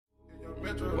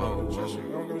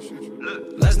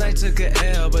Last night took a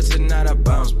L, but tonight I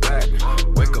bounce back.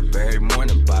 Wake up every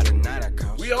morning, by the night I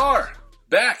count. We are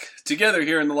back together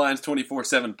here in the Lions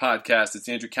 24/7 podcast. It's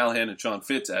Andrew Callahan and Sean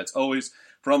Fitz, as always,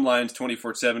 from Lions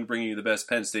 24/7, bringing you the best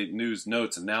Penn State news,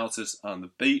 notes, analysis on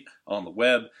the beat, on the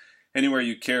web, anywhere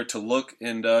you care to look.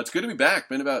 And it's good to be back.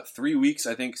 Been about 3 weeks,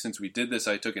 I think, since we did this.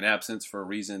 I took an absence for a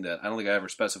reason that I don't think I ever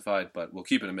specified, but we'll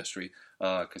keep it a mystery,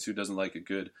 because who doesn't like a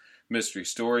good mystery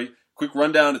story? Quick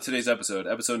rundown of today's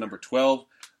episode number 12,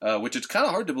 which it's kind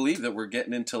of hard to believe that we're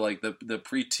getting into like the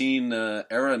preteen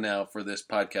era now for this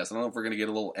podcast. I don't know if we're going to get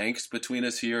a little angst between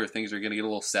us here, or things are going to get a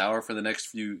little sour for the next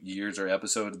few years or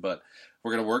episodes, but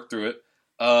we're going to work through it.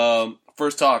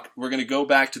 First talk, we're going to go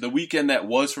back to the weekend that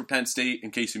was for Penn State.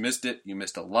 In case you missed it, you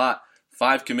missed a lot.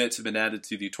 5 commits have been added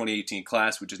to the 2018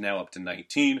 class, which is now up to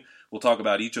 19. We'll talk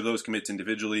about each of those commits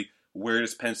individually. Where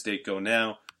does Penn State go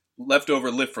now? Leftover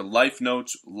Live for Life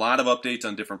notes, a lot of updates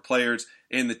on different players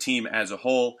and the team as a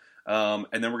whole. And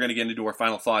then we're going to get into our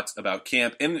final thoughts about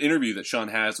camp and an interview that Sean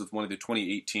has with one of the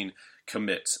 2018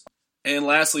 commits. And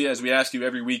lastly, as we ask you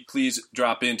every week, please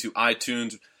drop into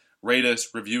iTunes, rate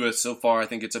us, review us. So far, I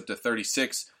think it's up to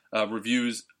 36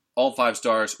 reviews, all 5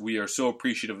 stars. We are so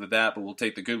appreciative of that, but we'll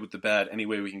take the good with the bad any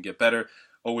way we can get better.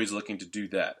 Always looking to do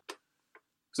that.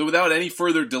 So without any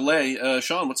further delay,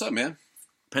 Sean, what's up, man?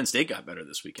 Penn State got better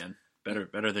this weekend.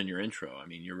 Better than your intro. I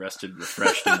mean, you're rested,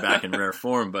 refreshed, and back in rare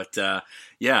form. But,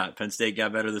 yeah, Penn State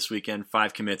got better this weekend.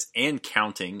 5 commits and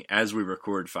counting as we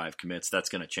record 5 commits. That's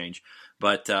going to change.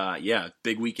 But, yeah,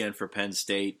 big weekend for Penn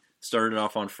State. Started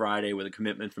off on Friday with a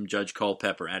commitment from Judge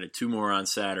Culpepper. Added 2 more on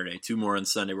Saturday, 2 more on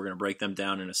Sunday. We're going to break them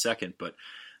down in a second. But,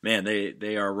 man,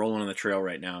 they are rolling on the trail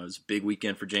right now. It was a big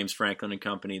weekend for James Franklin and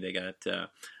company. They got,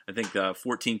 I think,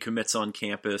 14 commits on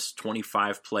campus,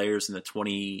 25 players in the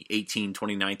 2018,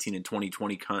 2019, and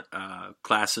 2020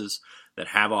 classes that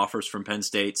have offers from Penn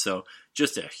State. So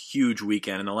just a huge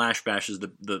weekend. And the Lash Bash is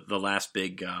the last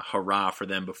big hurrah for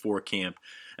them before camp.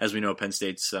 As we know, Penn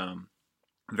State's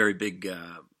very big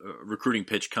recruiting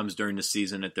pitch comes during the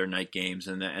season at their night games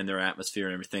and their atmosphere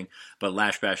and everything. But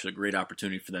Lash Bash is a great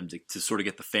opportunity for them to sort of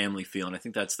get the family feel. And I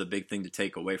think that's the big thing to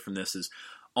take away from this is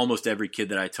almost every kid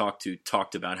that I talked to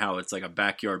talked about how it's like a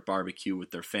backyard barbecue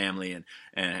with their family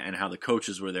and how the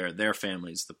coaches were there, their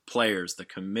families, the players, the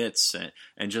commits,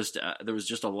 and just there was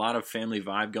just a lot of family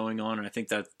vibe going on. And I think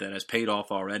that has paid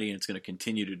off already, and it's going to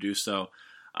continue to do so.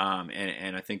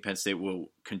 And I think Penn State will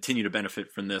continue to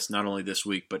benefit from this, not only this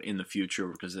week, but in the future,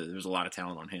 because there's a lot of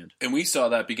talent on hand. And we saw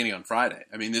that beginning on Friday.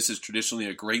 I mean, this is traditionally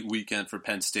a great weekend for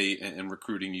Penn State and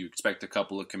recruiting. You expect a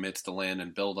couple of commits to land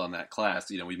and build on that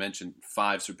class. You know, we mentioned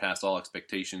 5 surpassed all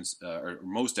expectations, or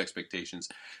most expectations.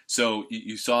 So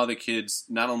you saw the kids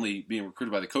not only being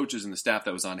recruited by the coaches and the staff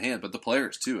that was on hand, but the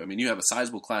players too. I mean, you have a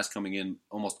sizable class coming in.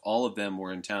 Almost all of them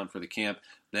were in town for the camp,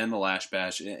 then the Lash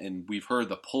Bash, and we've heard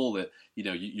the pull that, you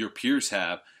know, your peers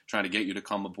have trying to get you to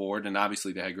come aboard, and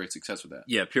obviously they had great success with that.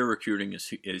 Yeah, peer recruiting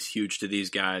is huge to these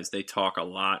guys. They talk a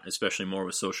lot, especially more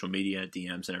with social media,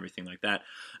 DMs, and everything like that.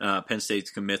 Penn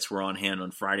State's commits were on hand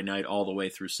on Friday night all the way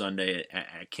through Sunday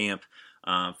at camp.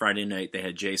 Friday night they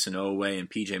had Jason Oweh and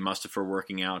PJ Mustipher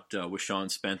working out with Sean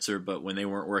Spencer, but when they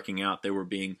weren't working out, they were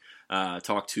being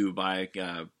talked to by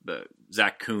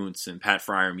Zach Kuntz and Pat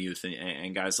Fryermuth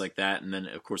and guys like that. And then,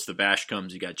 of course, the bash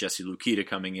comes. You got Jesse Lukita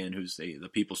coming in, who's the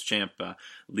People's Champ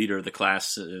leader of the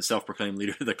class, self-proclaimed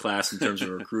leader of the class in terms of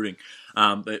recruiting.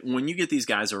 But when you get these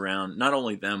guys around, not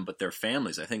only them, but their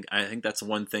families, I think that's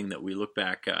one thing that we look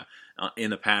back in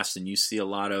the past, and you see a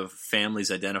lot of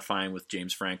families identifying with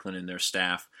James Franklin and their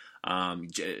staff.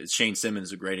 Shane Simmons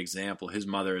is a great example. His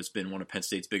mother has been one of Penn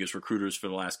State's biggest recruiters for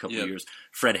the last couple of years.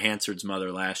 Fred Hansard's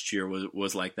mother last year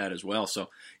was like that as well. So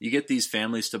you get these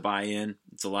families to buy in.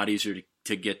 It's a lot easier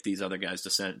to get these other guys to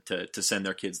send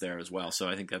their kids there as well. So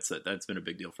I think that's been a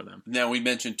big deal for them. Now, we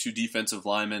mentioned 2 defensive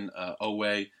linemen,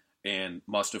 Oweh and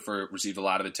Mustipher, received a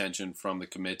lot of attention from the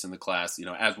commits in the class. You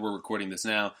know, as we're recording this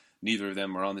now, neither of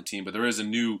them are on the team, but there is a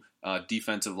new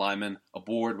defensive lineman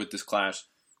aboard with this class.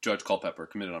 Judge Culpepper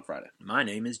committed on Friday. My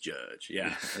name is Judge.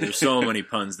 Yeah, there's so many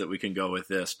puns that we can go with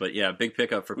this, but yeah, big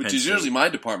pickup for Penn State. Which is usually my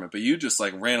department, but you just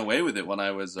like ran away with it when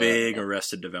I was big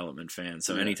Arrested Development fan.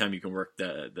 So anytime you can work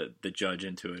the Judge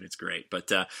into it, it's great.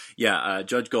 But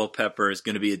Judge Culpepper is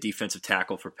going to be a defensive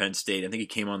tackle for Penn State. I think he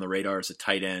came on the radar as a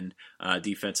tight end,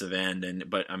 defensive end,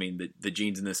 but I mean the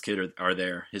genes in this kid are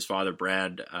there. His father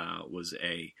Brad was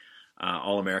a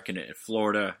All-American at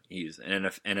Florida. He's an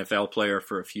NFL player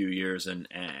for a few years, and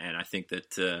I think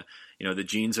that the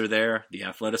genes are there, the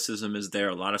athleticism is there.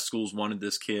 A lot of schools wanted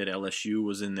this kid. LSU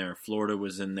was in there, Florida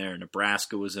was in there,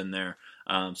 Nebraska was in there.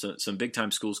 So some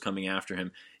big-time schools coming after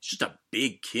him. He's just a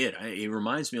big kid. He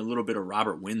reminds me a little bit of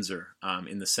Robert Windsor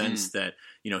in the sense that,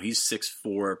 he's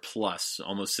 6'4 plus,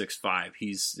 almost 6'5".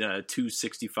 He's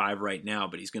 265 right now,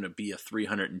 but he's going to be a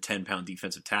 310-pound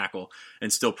defensive tackle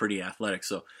and still pretty athletic.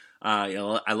 So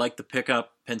I like the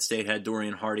pickup. Penn State had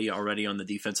Dorian Hardy already on the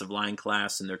defensive line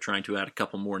class, and they're trying to add a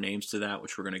couple more names to that,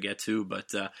 which we're going to get to.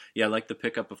 But, I like the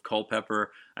pickup of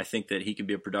Culpepper. I think that he can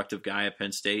be a productive guy at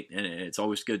Penn State, and it's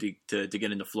always good to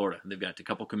get into Florida. They've got a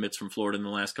couple commits from Florida in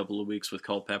the last couple of weeks with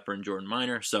Culpepper and Jordan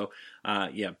Minor. So,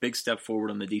 big step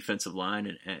forward on the defensive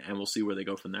line, and we'll see where they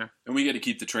go from there. And we got to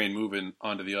keep the train moving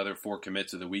onto the other 4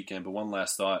 commits of the weekend. But one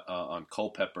last thought on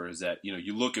Culpepper is that,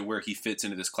 you look at where he fits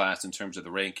into this class in terms of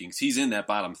the rankings. He's in that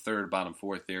bottom third, bottom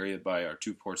fourth area by our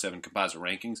 247 composite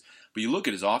rankings. But you look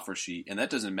at his offer sheet, and that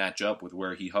doesn't match up with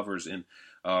where he hovers in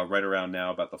right around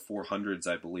now, about the 400s,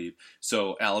 I believe.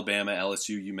 So Alabama,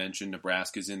 LSU, you mentioned,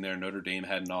 Nebraska's in there. Notre Dame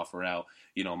had an offer out.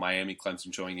 Miami,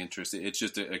 Clemson showing interest. It's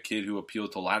just a kid who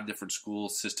appealed to a lot of different school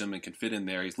system and can fit in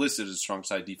there. He's listed as a strong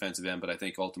side defensive end, but I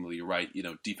think ultimately you're right.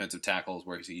 Defensive tackle is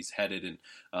where he's headed, and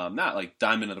not like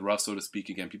diamond in the rough, so to speak.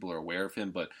 Again, people are aware of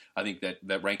him, but I think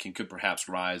that ranking could perhaps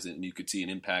rise, and you could see an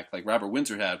impact like Robert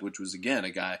Windsor had, which was, again,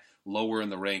 a guy lower in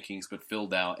the rankings, but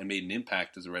filled out and made an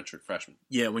impact as a redshirt freshman.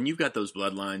 Yeah, when you've got those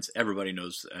bloodlines, everybody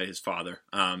knows his father.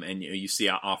 And you see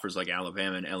offers like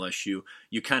Alabama and LSU,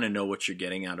 you kind of know what you're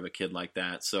getting out of a kid like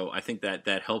that. So I think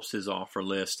that helps his offer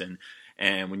list.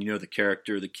 And when you know the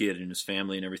character of the kid and his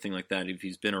family and everything like that, if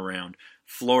he's been around,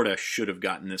 Florida should have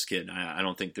gotten this kid. I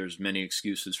don't think there's many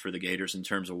excuses for the Gators in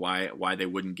terms of why they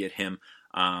wouldn't get him.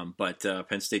 But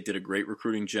Penn State did a great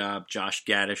recruiting job. Josh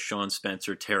Gaddis, Sean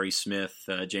Spencer, Terry Smith,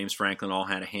 James Franklin all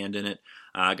had a hand in it.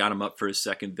 Got him up for his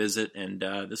second visit, and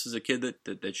this is a kid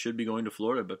that should be going to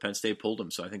Florida, but Penn State pulled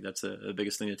him. So I think that's the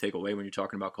biggest thing to take away when you're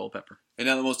talking about Culpepper. And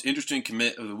now the most interesting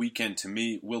commit of the weekend to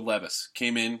me, Will Levis.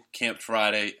 Came in, camped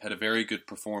Friday, had a very good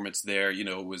performance there.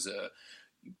 It was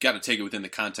got to take it within the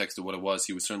context of what it was.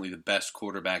 He was certainly the best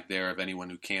quarterback there of anyone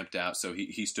who camped out, so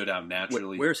he stood out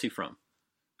naturally. Where's he from?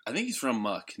 I think he's from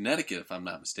Connecticut, if I'm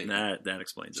not mistaken. That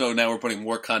explains it. So now we're putting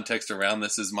more context around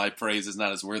this, as my praise is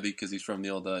not as worthy because he's from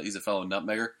the old, he's a fellow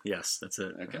nutmegger. Yes, that's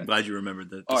it. Okay. I'm glad you remembered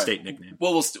the state nickname.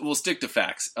 Well, we'll stick to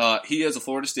facts. He had a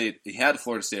Florida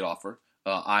State offer.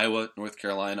 Iowa, North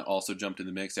Carolina also jumped in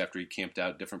the mix after he camped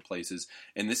out different places.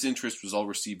 And this interest was all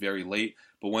received very late.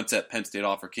 But once that Penn State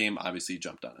offer came, obviously he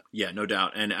jumped on it. Yeah, no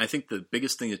doubt. And I think the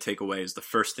biggest thing to take away is the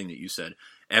first thing that you said.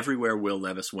 Everywhere Will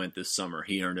Levis went this summer,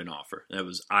 he earned an offer. That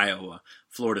was Iowa,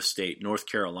 Florida State, North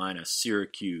Carolina,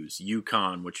 Syracuse,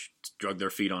 UConn, which drug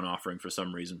their feet on offering for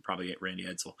some reason, probably Randy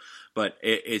Edsall. But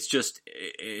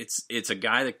it's a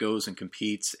guy that goes and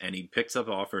competes, and he picks up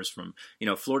offers from,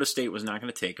 Florida State was not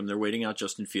going to take him. They're waiting out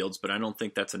Justin Fields, but I don't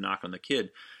think that's a knock on the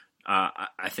kid.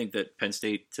 I think that Penn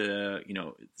State,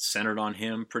 centered on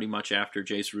him pretty much after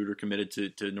Jace Ruder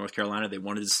committed to North Carolina. They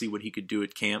wanted to see what he could do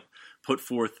at camp, put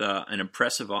forth an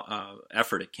impressive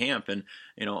effort at camp, and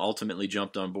ultimately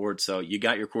jumped on board. So you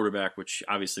got your quarterback, which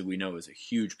obviously we know is a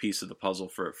huge piece of the puzzle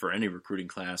for any recruiting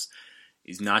class.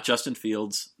 He's not Justin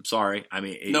Fields. I'm sorry. I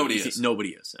mean, nobody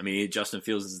is. I mean, Justin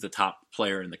Fields is the top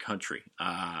player in the country,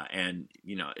 and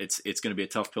it's going to be a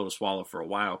tough pill to swallow for a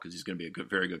while because he's going to be a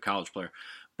very good college player.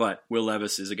 But Will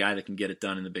Levis is a guy that can get it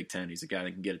done in the Big Ten. He's a guy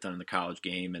that can get it done in the college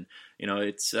game, and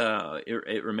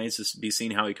it remains to be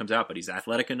seen how he comes out. But he's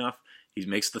athletic enough. He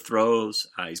makes the throws.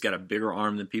 He's got a bigger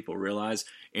arm than people realize.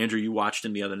 Andrew, you watched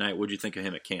him the other night. What did you think of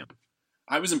him at camp?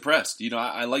 I was impressed.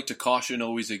 I like to caution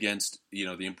always against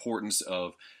the importance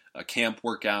of camp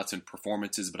workouts and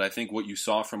performances, but I think what you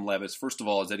saw from Levis, first of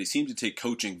all, is that he seemed to take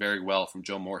coaching very well from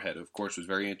Joe Moorhead, who of course was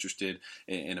very interested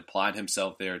and applied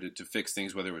himself there to fix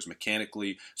things, whether it was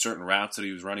mechanically, certain routes that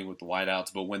he was running with the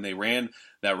wideouts. But when they ran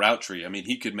that route tree, I mean,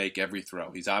 he could make every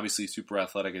throw. He's obviously super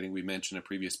athletic. I think we mentioned in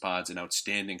previous pods, an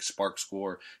outstanding spark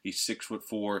score. He's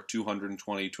 6'4",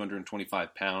 220,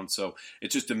 225 pounds. So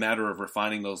it's just a matter of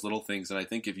refining those little things. And I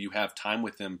think if you have time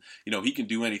with him, he can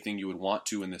do anything you would want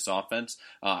to in this offense.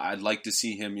 I'd like to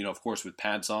see him, of course, with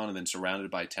pads on and then surrounded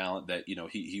by talent that,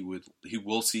 he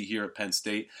will see here at Penn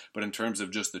State. But in terms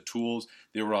of just the tools,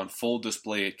 they were on full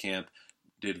display at camp.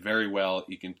 did very well.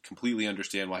 You can completely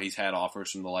understand why he's had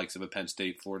offers from the likes of a Penn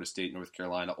State, Florida State, North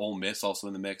Carolina, Ole Miss also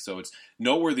in the mix. So it's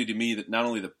noteworthy to me that not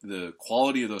only the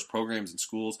quality of those programs and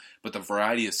schools, but the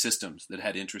variety of systems that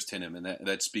had interest in him, and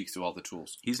that speaks to all the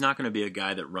tools. He's not going to be a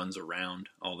guy that runs around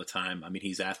all the time. I mean,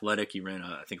 he's athletic. He ran,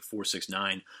 I think,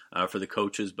 4.69 for the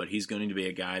coaches, but he's going to be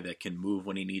a guy that can move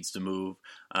when he needs to move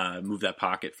that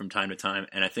pocket from time to time.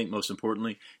 And I think most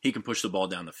importantly, he can push the ball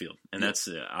down the field, and that's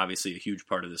obviously a huge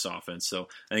part of this offense. So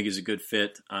I think he's a good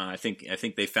fit. I think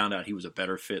they found out he was a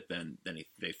better fit than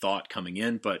they thought coming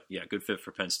in, but yeah, good fit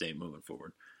for Penn State moving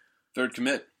forward. Third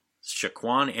commit.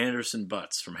 Shaquan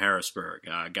Anderson-Butts from Harrisburg,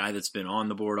 a guy that's been on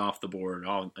the board, off the board,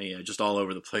 just all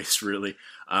over the place, really.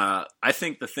 I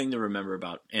think the thing to remember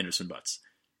about Anderson-Butts,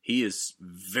 he is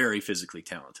very physically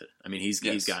talented. I mean, he's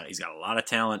got a lot of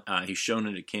talent. He's shown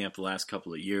it at camp the last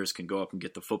couple of years. Can go up and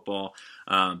get the football.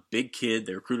 Big kid.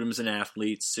 They recruit him as an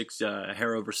athlete.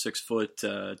 Hair over 6 foot,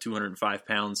 205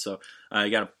 pounds. So he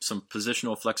got some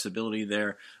positional flexibility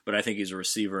there. But I think he's a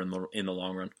receiver in the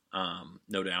long run,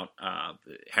 no doubt.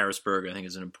 Harrisburg, I think,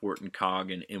 is an important cog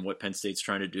in what Penn State's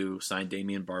trying to do. Signed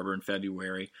Damian Barber in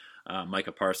February.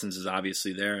 Micah Parsons is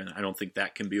obviously there, and I don't think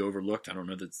that can be overlooked. I don't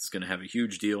know that it's going to have a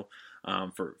huge deal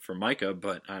for Micah,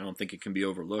 but I don't think it can be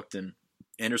overlooked. And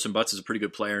Anderson-Butts is a pretty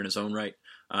good player in his own right.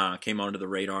 Came onto the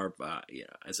radar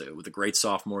with a great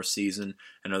sophomore season,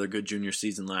 another good junior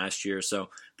season last year. So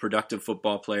productive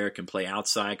football player, can play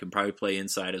outside, can probably play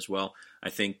inside as well. I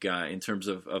think in terms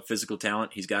of physical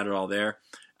talent, he's got it all there.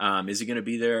 Is he going to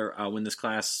be there when this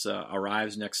class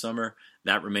arrives next summer?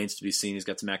 That remains to be seen. He's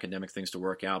got some academic things to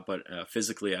work out, but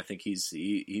physically, I think he's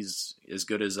as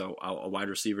good as a wide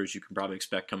receiver as you can probably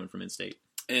expect coming from in-state.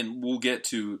 And we'll get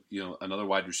to another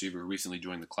wide receiver who recently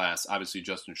joined the class. Obviously,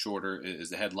 Justin Shorter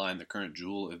is the headline, the current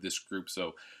jewel of this group.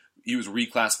 So he was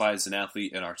reclassified as an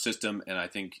athlete in our system, and I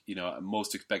think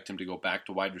most expect him to go back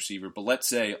to wide receiver. But let's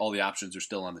say all the options are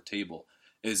still on the table.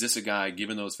 Is this a guy,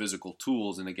 given those physical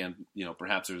tools, and again,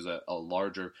 perhaps there's a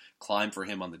larger climb for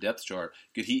him on the depth chart,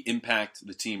 could he impact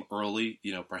the team early,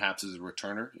 perhaps as a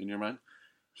returner in your mind?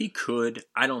 He could.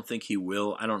 I don't think he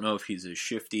will. I don't know if he's as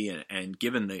shifty, and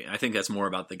given I think that's more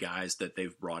about the guys that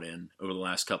they've brought in over the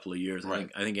last couple of years. Right.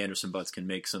 I think Anderson-Butts can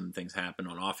make some things happen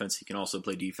on offense. He can also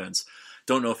play defense.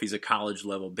 Don't know if he's a college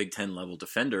level, Big Ten level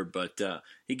defender, but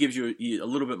he gives you a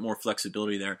little bit more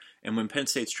flexibility there. And when Penn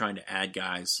State's trying to add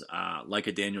guys like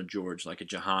a Daniel George, like a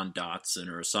Jahan Dotson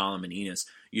or a Solomon Enos,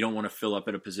 you don't want to fill up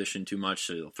at a position too much,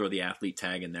 so you'll throw the athlete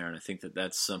tag in there. And I think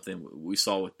that's something we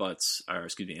saw with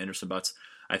Anderson-Butts.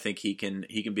 I think he can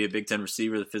be a Big Ten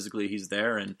receiver. That physically he's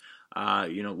there, and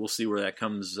we'll see where that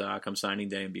comes come signing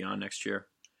day and beyond next year.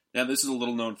 Now, this is a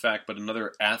little known fact, but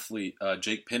another athlete,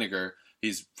 Jake Pinniger,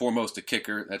 he's foremost a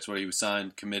kicker. That's where he was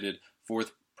signed, committed,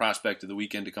 fourth prospect of the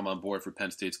weekend to come on board for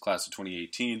Penn State's class of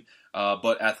 2018,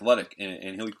 but athletic,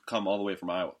 and he'll come all the way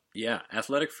from Iowa. Yeah,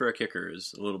 athletic for a kicker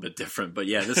is a little bit different, but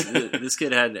yeah, this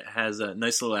kid has a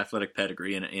nice little athletic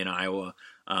pedigree in Iowa.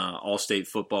 All-state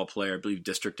football player, I believe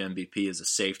district MVP as a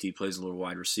safety, plays a little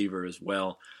wide receiver as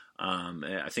well.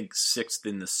 I think 6th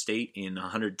in the state in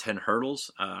 110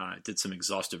 hurdles. I did some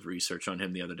exhaustive research on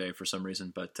him the other day for some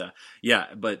reason, but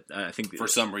I think for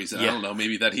some reason, I don't know,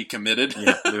 maybe that he committed.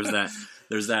 Yeah,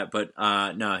 there's that, but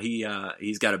no,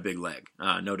 he's got a big leg,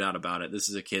 no doubt about it. This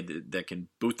is a kid that can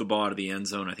boot the ball out of the end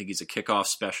zone. I think he's a kickoff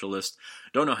specialist.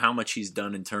 Don't know how much he's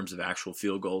done in terms of actual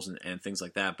field goals and things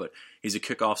like that, but he's a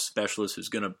kickoff specialist who's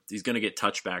gonna get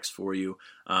touchbacks for you.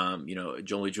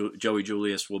 Joey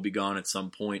Julius will be gone at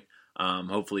some point.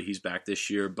 Hopefully he's back this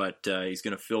year, but he's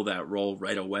going to fill that role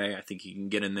right away. I think he can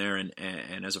get in there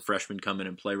and as a freshman come in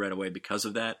and play right away because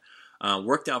of that.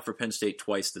 Worked out for Penn State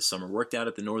twice this summer. Worked out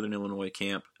at the Northern Illinois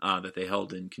camp that they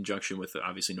held in conjunction with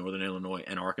obviously Northern Illinois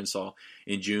and Arkansas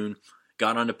in June.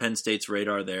 Got onto Penn State's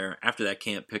radar there. After that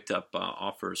camp, picked up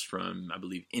offers from, I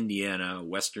believe, Indiana,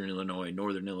 Western Illinois,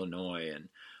 Northern Illinois, and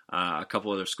a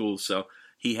couple other schools. So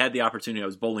he had the opportunity. I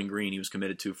was Bowling Green. He was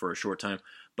committed to for a short time.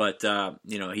 But,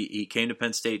 he came to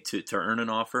Penn State to earn an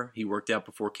offer. He worked out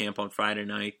before camp on Friday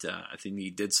night. I think he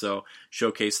did so,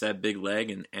 showcased that big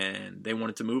leg, and they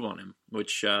wanted to move on him,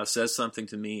 which says something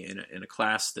to me in a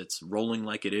class that's rolling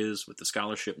like it is with the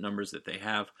scholarship numbers that they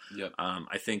have. Yep.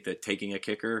 I think that taking a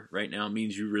kicker right now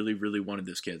means you really, really wanted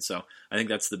this kid. So I think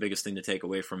that's the biggest thing to take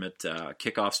away from it.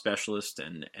 Kickoff specialist,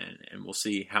 and we'll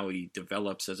see how he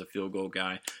develops as a field goal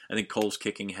guy. I think Cole's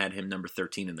Kicking had him number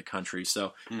 13 in the country.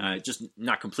 So just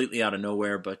not completely out of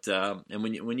nowhere, but and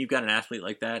when you've got an athlete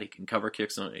like that, he can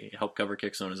help cover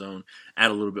kicks on his own,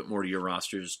 add a little bit more to your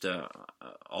rosters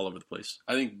all over the place.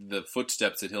 I think the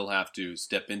footsteps that he'll have to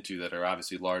step into that are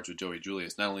obviously large with Joey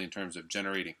Julius, not only in terms of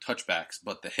generating touchbacks,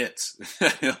 but the hits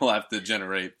he'll have to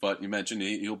generate. But you mentioned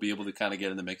he'll be able to kind of get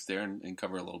in the mix there and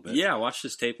cover a little bit. Yeah, I watched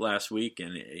his tape last week,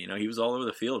 and he was all over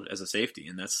the field as a safety,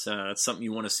 and that's something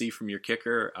you want to see from your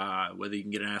kicker, whether you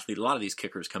can get an athlete. A lot of these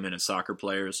kickers come in as soccer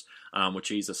players, which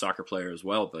he's a soccer player as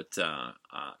well. But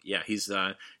he's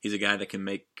a guy that can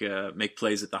make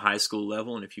plays at the high school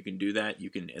level, and if you can do that, you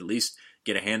can at least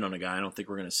get a hand on a guy. I don't think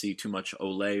we're going to see too much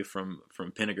Olay from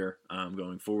Pinniger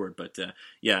going forward, but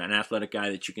an athletic guy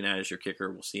that you can add as your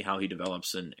kicker. We'll see how he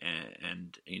develops, and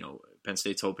Penn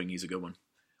State's hoping he's a good one.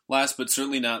 Last but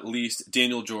certainly not least,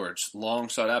 Daniel George, long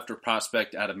sought after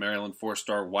prospect out of Maryland,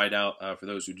 4-star wideout. For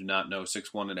those who do not know,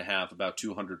 6'1.5", about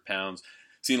 200 pounds.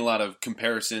 Seen a lot of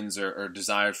comparisons or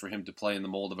desires for him to play in the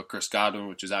mold of a Chris Godwin,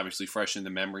 which is obviously fresh in the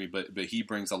memory, but he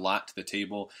brings a lot to the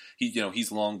table.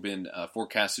 He's long been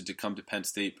forecasted to come to Penn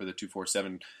State for the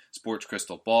 247 Sports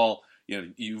Crystal Ball.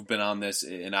 You've been on this,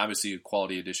 and obviously a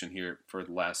quality addition here for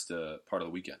the last part of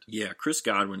the weekend. Yeah, Chris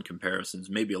Godwin comparisons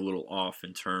maybe a little off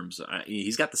in terms.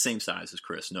 He's got the same size as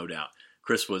Chris, no doubt.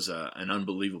 Chris was an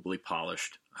unbelievably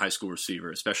polished high school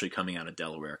receiver, especially coming out of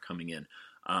Delaware, coming in.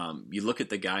 You look at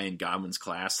the guy in Godwin's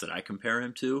class that I compare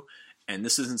him to, and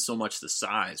this isn't so much the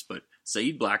size, but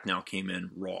Saeed Blacknell came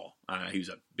in raw. He was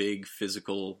a big,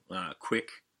 physical, quick,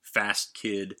 fast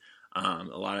kid. A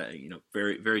lot of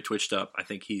very, very twitched up. I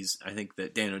think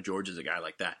that Daniel George is a guy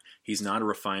like that. He's not a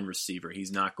refined receiver.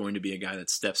 He's not going to be a guy that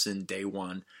steps in day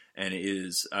one and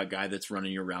is a guy that's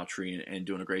running your route tree and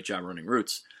doing a great job running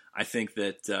routes. I think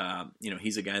that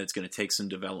he's a guy that's going to take some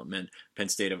development. Penn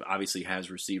State obviously has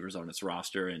receivers on its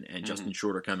roster, and Justin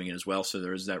Shorter coming in as well, so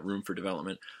there is that room for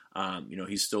development.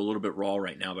 He's still a little bit raw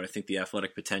right now, but I think the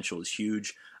athletic potential is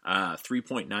huge.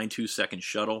 3.92 second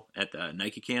shuttle at the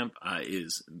Nike camp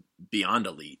is beyond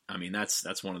elite. I mean,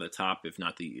 that's one of the top, if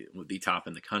not the top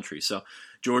in the country. So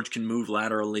George can move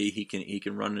laterally. He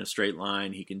can run in a straight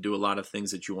line. He can do a lot of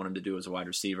things that you want him to do as a wide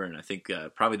receiver. And I think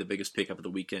probably the biggest pickup of the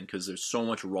weekend, because there's so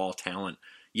much raw talent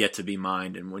yet to be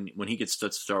mined. And when he gets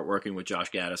to start working with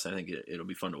Josh Gaddis, I think it'll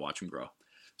be fun to watch him grow.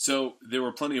 So there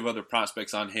were plenty of other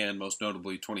prospects on hand, most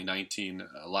notably 2019,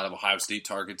 a lot of Ohio State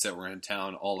targets that were in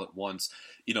town all at once.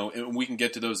 And we can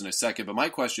get to those in a second. But my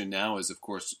question now is, of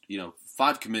course,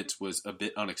 5 commits was a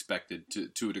bit unexpected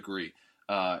to a degree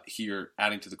here,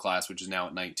 adding to the class, which is now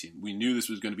at 19. We knew this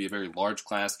was going to be a very large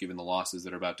class, given the losses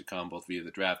that are about to come, both via the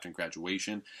draft and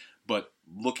graduation. But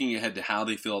looking ahead to how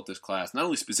they fill out this class, not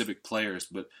only specific players,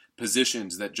 but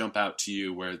positions that jump out to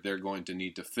you where they're going to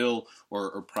need to fill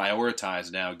or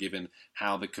prioritize now, given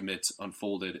how the commits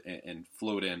unfolded and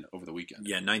flowed in over the weekend.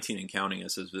 Yeah, 19 and counting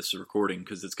as this is recording,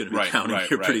 because it's going to be counting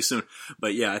here pretty soon.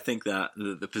 But yeah, I think that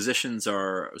the positions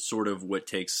are sort of what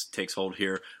takes hold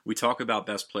here. We talk about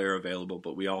best player available,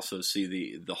 but we also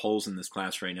see the holes in this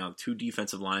class right now. 2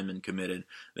 defensive linemen committed.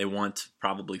 They want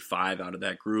probably 5 out of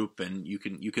that group, and you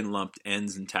can lump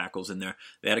ends and tackles in there.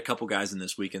 They had a couple guys in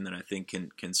this weekend that I think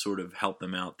can sort of help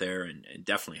them out there, and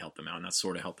definitely help them out, not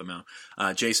sort of help them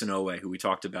out. Jason Owe, who we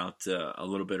talked about a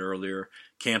little bit earlier,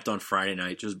 camped on Friday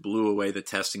night, just blew away the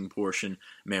testing portion.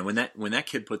 Man, when that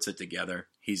kid puts it together,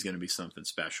 he's going to be something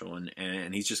special,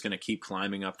 and he's just going to keep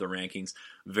climbing up the rankings.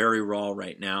 Very raw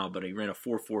right now, but he ran a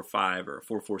 4.45 or a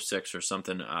 4.46 or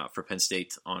something for Penn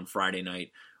State on Friday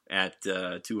night at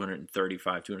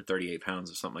 235, 238 pounds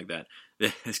or something like that.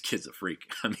 This kid's a freak.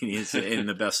 I mean, he's in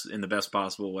the best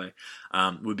possible way.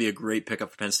 Would be a great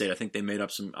pickup for Penn State. I think they made up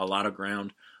a lot of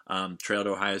ground. Trailed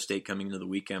Ohio State coming into the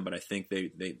weekend, but I think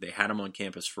they had him on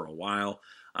campus for a while.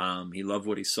 He loved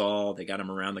what he saw. They got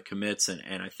him around the commits,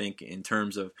 and I think in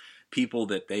terms of people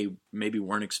that they maybe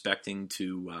weren't expecting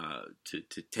to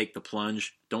take the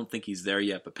plunge, don't think he's there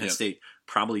yet. But Penn State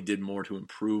probably did more to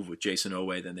improve with Jason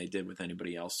Owe than they did with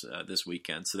anybody else this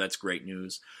weekend. So that's great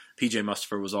news. PJ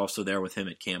Mustipher was also there with him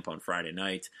at camp on Friday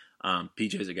night.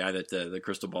 PJ is a guy that the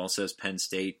crystal ball says Penn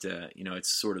State. It's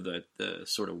sort of the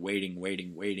sort of waiting.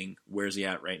 Where's he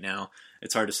at right now?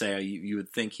 It's hard to say. You would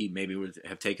think he maybe would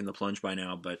have taken the plunge by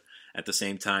now, but at the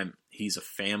same time, he's a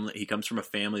family. He comes from a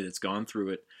family that's gone through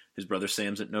it. His brother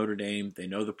Sam's at Notre Dame. They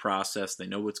know the process. They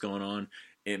know what's going on.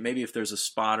 And maybe if there's a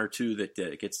spot or two that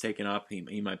gets taken up,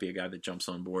 he might be a guy that jumps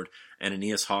on board. And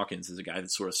Aeneas Hawkins is a guy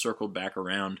that sort of circled back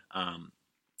around.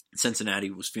 Cincinnati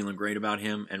was feeling great about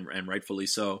him, and rightfully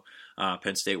so.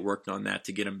 Penn State worked on that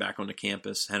to get him back onto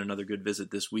campus. Had another good visit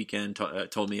this weekend.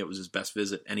 Told me it was his best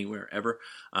visit anywhere ever.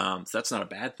 So that's not a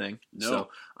bad thing. No.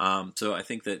 So I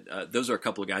think that those are a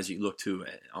couple of guys you look to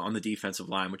on the defensive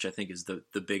line, which I think is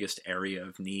the biggest area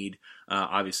of need.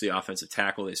 Obviously, offensive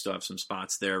tackle, they still have some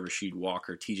spots there. Rasheed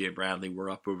Walker, T.J. Bradley were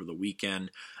up over the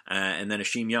weekend. And then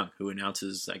Akeem Young, who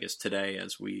announces, I guess, today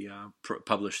as we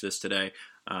publish this today.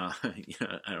 I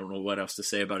don't know what else to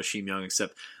say about Akeem Young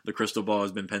except the crystal ball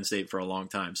has been Penn State for a long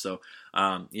time. So,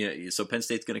 so Penn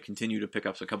State's going to continue to pick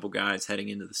up a couple guys heading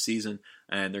into the season,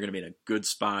 and they're going to be in a good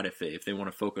spot if they want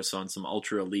to focus on some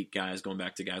ultra elite guys, going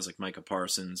back to guys like Micah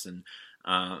Parsons and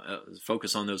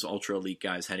focus on those ultra elite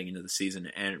guys heading into the season.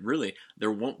 And really,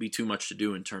 there won't be too much to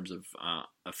do in terms of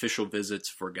official visits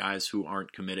for guys who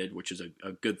aren't committed, which is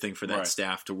a good thing for that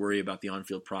staff to worry about the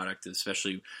on-field product,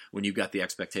 especially when you've got the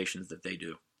expectations that they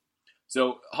do.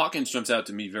 So Hawkins jumps out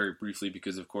to me very briefly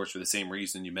because, of course, for the same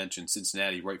reason you mentioned,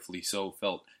 Cincinnati, rightfully so,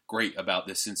 felt great about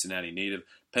this Cincinnati native.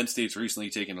 Penn State's recently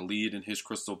taken a lead in his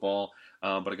crystal ball,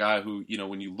 but a guy who,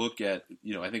 when you look at,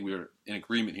 I think we were in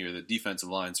agreement here that defensive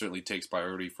line certainly takes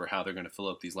priority for how they're going to fill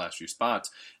up these last few spots.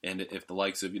 And if the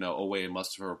likes of, Owe and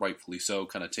Mustipher, rightfully so,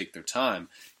 kind of take their time,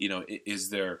 is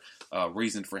there a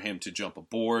reason for him to jump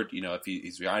aboard? If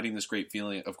he's riding this great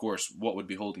feeling, of course, what would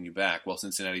be holding you back? Well,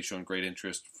 Cincinnati's shown great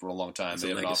interest for a long time. It's they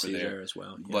have an offer there as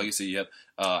well. Yeah. Legacy, yep.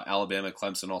 Alabama,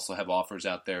 Clemson also have offers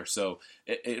out there. So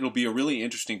it'll be a really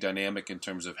interesting dynamic in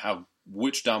terms of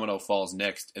which domino falls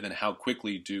next, and then how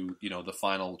quickly do the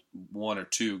final one or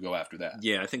two go after that.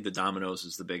 Yeah, I think the dominoes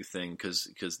is the big thing because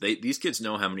these kids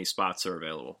know how many spots are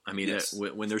available. I mean, yes.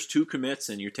 When there's 2 commits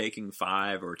and you're taking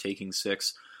 5 or taking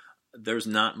 6, there's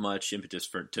not much impetus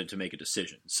to make a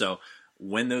decision. So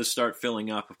when those start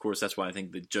filling up, of course, that's why I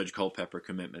think the Judge Culpepper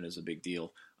commitment is a big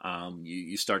deal.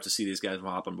 You start to see these guys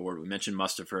hop on board. We mentioned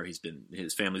Mustipher.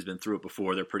 His family's been through it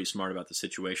before. They're pretty smart about the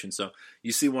situation. So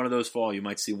you see one of those fall, you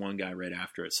might see one guy right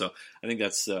after it. So I think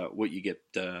that's what you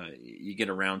get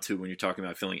around to when you're talking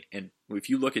about filling. And if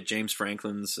you look at James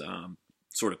Franklin's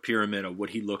sort of pyramid of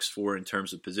what he looks for in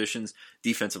terms of positions,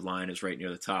 defensive line is right near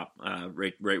the top,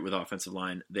 right with offensive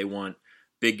line. They want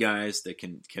big guys that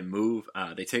can move.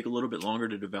 They take a little bit longer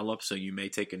to develop, so you may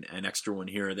take an extra one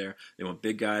here or there. They want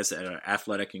big guys that are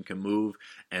athletic and can move,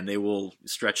 and they will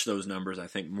stretch those numbers, I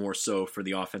think, more so for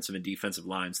the offensive and defensive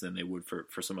lines than they would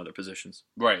for some other positions.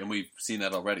 Right, and we've seen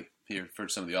that already here for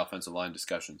some of the offensive line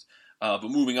discussions. But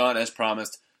moving on, as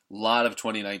promised, a lot of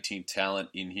 2019 talent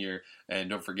in here. And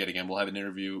don't forget, again, we'll have an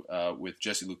interview with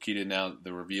Jesse Lukita now,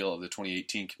 the reveal of the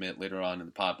 2018 commit later on in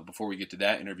the pod. But before we get to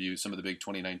that interview, some of the big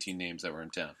 2019 names that were in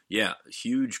town. Yeah,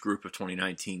 huge group of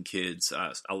 2019 kids.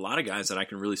 A lot of guys that I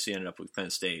can really see ended up with Penn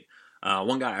State.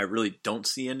 One guy I really don't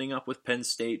see ending up with Penn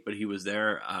State, but he was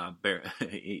there.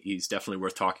 He's definitely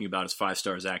worth talking about is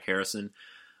 5-star Zach Harrison.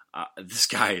 This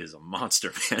guy is a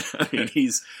monster, man. I mean,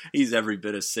 he's every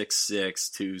bit of 6'6",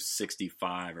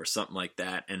 265 or something like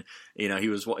that. And he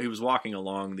was walking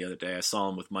along the other day. I saw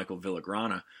him with Michael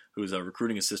Villagrana, who's a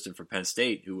recruiting assistant for Penn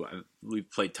State, who I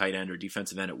believe played tight end or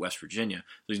defensive end at West Virginia.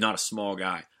 So he's not a small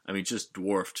guy. I mean, just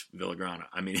dwarfed Villagrana.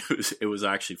 I mean, it was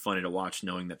actually funny to watch,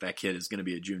 knowing that kid is going to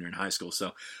be a junior in high school.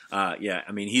 So, yeah,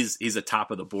 I mean, he's a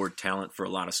top of the board talent for a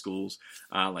lot of schools,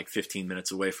 like 15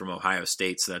 minutes away from Ohio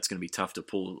State. So that's going to be tough to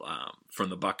pull from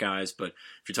the Buckeyes. But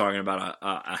if you're talking about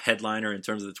a headliner in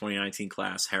terms of the 2019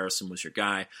 class, Harrison was your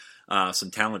guy. Some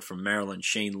talent from Maryland,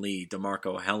 Shane Lee,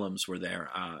 DeMarco Helms were there.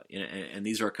 And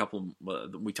these are a couple,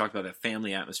 we talked about that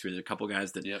family atmosphere. There's a couple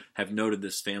guys that have noted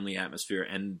this family atmosphere,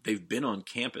 and they've been on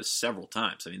campus several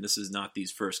times. I mean, this is not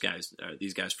these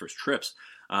guys' first trips.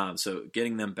 So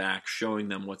getting them back, showing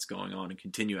them what's going on and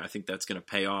continue, I think that's going to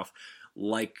pay off.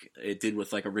 Like it did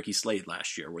with like a Ricky Slade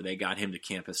last year, where they got him to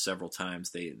campus several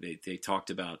times. They talked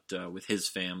about with his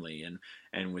family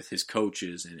and with his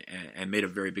coaches and made a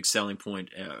very big selling point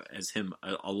as him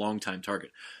a longtime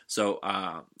target. So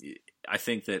I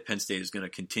think that Penn State is going to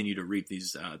continue to reap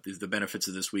the benefits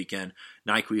of this weekend.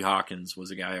 Nyquil Hawkins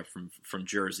was a guy from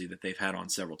Jersey that they've had on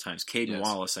several times. Caden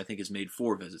Wallace, I think, has made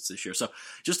 4 visits this year. So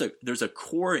there's a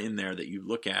core in there that you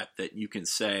look at that you can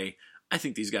say, I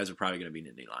think these guys are probably going to be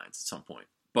Nittany Lions at some point.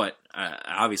 But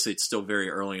obviously it's still very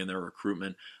early in their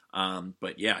recruitment.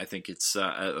 But yeah, I think it's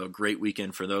a great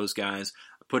weekend for those guys.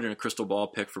 I put in a crystal ball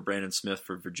pick for Brandon Smith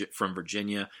from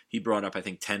Virginia. He brought up, I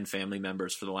think, 10 family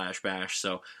members for the Lash Bash.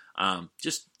 So I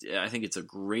think it's a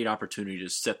great opportunity to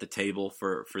set the table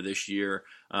for this year.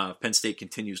 If Penn State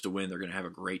continues to win, they're going to have a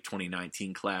great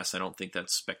 2019 class. I don't think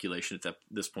that's speculation at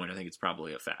this point. I think it's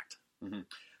probably a fact. Mm-hmm.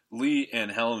 Lee and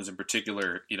Helms in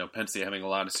particular, Penn State having a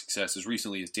lot of success as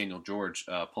recently as Daniel George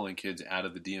pulling kids out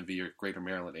of the DMV or Greater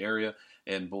Maryland area,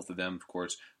 and both of them, of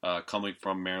course, coming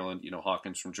from Maryland.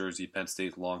 Hawkins from Jersey, Penn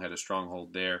State long had a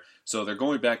stronghold there, so they're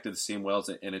going back to the same wells,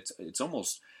 and it's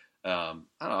almost I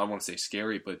don't want to say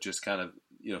scary, but just kind of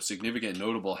significant and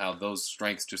notable how those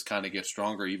strengths just kind of get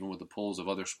stronger even with the pulls of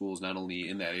other schools, not only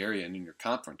in that area and in your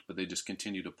conference, but they just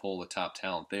continue to pull the top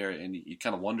talent there, and you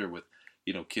kind of wonder with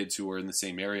kids who are in the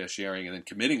same area sharing and then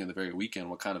committing in the very weekend,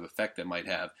 what kind of effect that might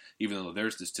have, even though their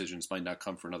decisions might not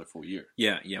come for another full year.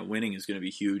 Yeah, winning is going to be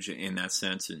huge in that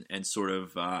sense, and sort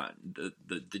of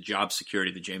the job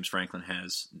security that James Franklin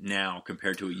has now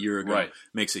compared to a year ago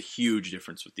makes a huge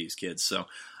difference with these kids. So,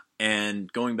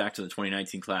 and going back to the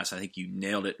 2019 class, I think you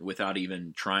nailed it without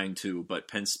even trying to, but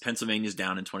Pennsylvania's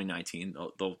down in 2019.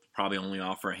 They'll probably only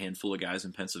offer a handful of guys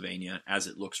in Pennsylvania as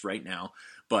it looks right now,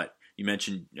 but you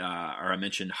mentioned, I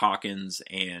mentioned Hawkins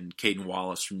and Caden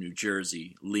Wallace from New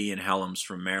Jersey, Lee and Helms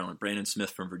from Maryland, Brandon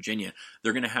Smith from Virginia.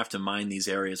 They're going to have to mine these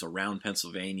areas around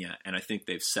Pennsylvania, and I think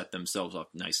they've set themselves up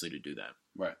nicely to do that.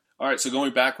 Right. All right, so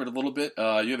going backward a little bit, you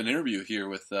have an interview here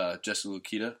with Jesse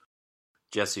Luketa.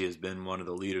 Jesse has been one of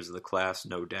the leaders of the class,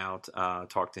 no doubt.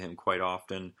 Talked to him quite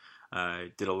often.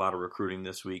 Did a lot of recruiting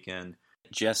this weekend.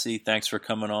 Jesse, thanks for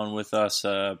coming on with us.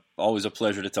 Always a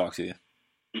pleasure to talk to you.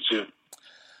 You too.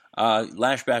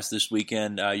 Lash Bash this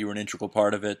weekend, you were an integral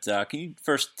part of it. Can you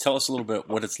first tell us a little bit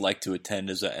what it's like to attend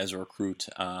as a recruit?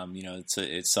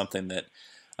 It's something that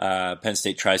Penn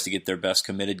State tries to get their best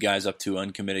committed guys up to,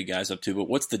 uncommitted guys up to. But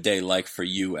what's the day like for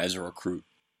you as a recruit?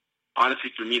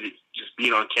 Honestly, for me, just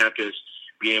being on campus,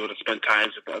 being able to spend time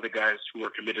with the other guys who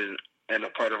were committed and a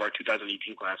part of our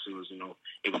 2018 class, it was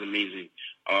amazing.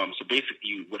 So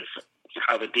basically,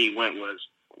 how the day went was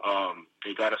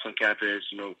they got us on campus.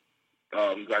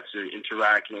 We got to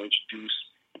interact,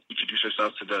 introduce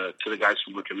ourselves to the guys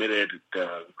who were committed,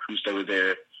 the crews that were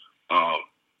there.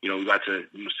 We got to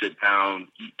sit down,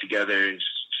 eat together, and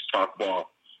just talk ball.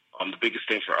 The biggest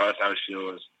thing for us, I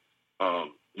feel, is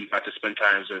we got to spend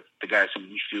time with the guys who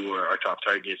we feel are our top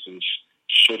targets and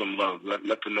show them love, let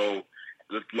them know,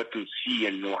 let them see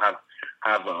and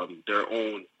have their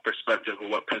own perspective of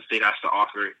what Penn State has to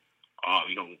offer.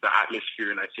 The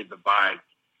atmosphere and I say the vibe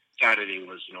Saturday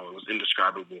was, it was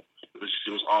indescribable. It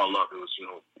was all love. It was,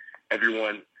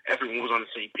 everyone was on the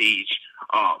same page.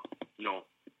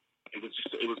 It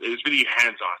was really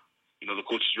hands on. The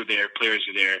coaches were there, players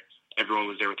were there, everyone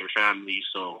was there with their families.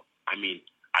 So, I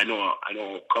know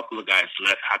a couple of guys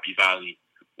left Happy Valley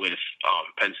with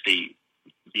Penn State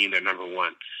being their number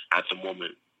one at the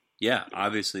moment. Yeah,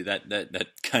 obviously that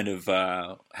kind of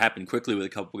happened quickly with a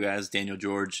couple of guys, Daniel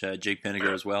George, Jake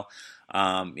Penninger as well.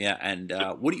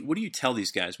 What do you tell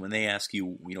these guys when they ask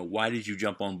you, why did you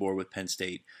jump on board with Penn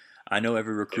State? I know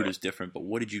every recruit is different, but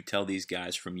what did you tell these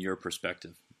guys from your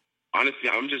perspective? Honestly,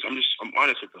 I'm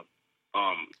honest with them.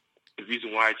 The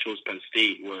reason why I chose Penn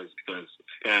State was because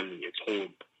it's family, it's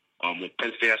home. What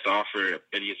Penn State has to offer,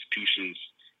 many institutions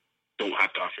don't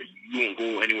have to offer. You won't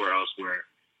go anywhere else where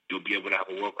you'll be able to have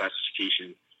a world-class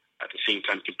education at the same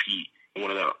time compete in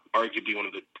arguably one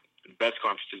of the best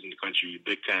conferences in the country,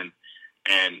 Big Ten,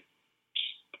 and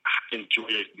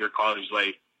enjoy your college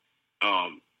life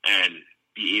and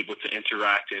be able to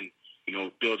interact and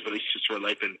build relationships for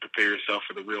life and prepare yourself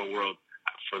for the real world,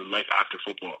 for life after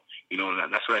football.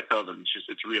 And that's what I tell them.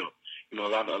 It's real. A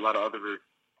lot of other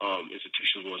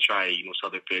institutions will try sell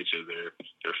their pitch of their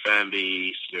fan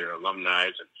base, their alumni.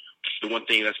 And the one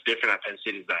thing that's different at Penn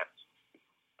State is that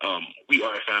we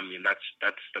are a family, and that's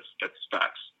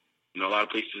facts. A lot of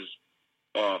places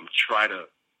try to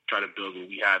build what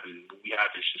we have, and what we have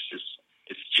is just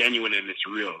it's genuine and it's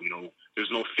real.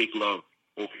 There's no fake love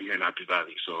over here in Happy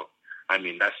Valley. So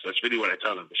that's really what I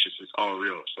tell them. It's all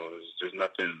real. So there's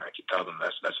nothing I can tell them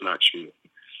that's not true.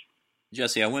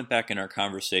 Jesse, I went back in our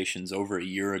conversations over a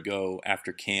year ago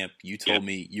after camp. You told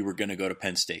me you were going to go to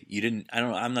Penn State. You didn't.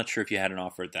 I'm not sure if you had an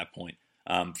offer at that point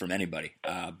from anybody,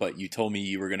 but you told me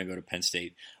you were going to go to Penn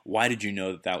State. Why did you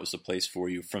know that was the place for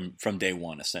you from day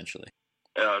one, essentially?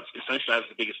 Essentially, that's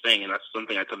the biggest thing, and that's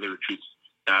something I tell the recruits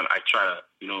that I try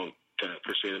to to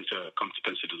persuade them to come to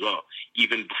Penn State as well.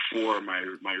 Even before my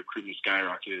recruitment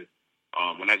skyrocketed.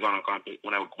 When I got on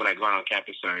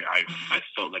campus, I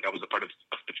felt like I was a part of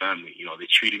the family. They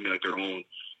treated me like their own.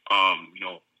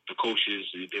 The coaches,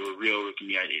 they were real with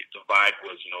me. The vibe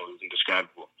was, it was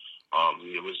indescribable.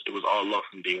 It was all love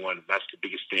from day one. That's the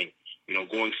biggest thing.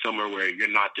 Going somewhere where you're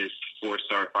not this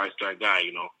 4-star, 5-star guy,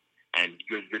 and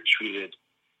you're treated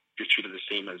the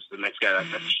same as the next guy.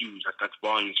 That's huge. That's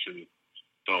volumes for me.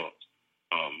 So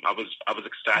I was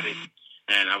ecstatic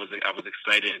and I was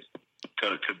excited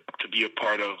to be a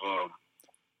part of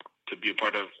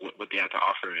what they had to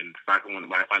offer. And the fact that when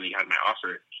I finally had my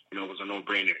offer, it was a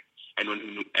no-brainer.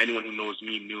 Anyone who knows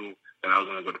me knew that I was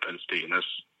going to go to Penn State, and that's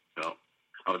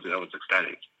I was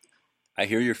ecstatic. I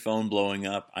hear your phone blowing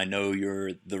up. I know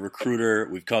you're the recruiter.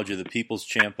 We've called you the people's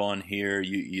champ on here.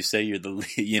 You say you're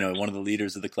the one of the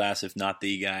leaders of the class, if not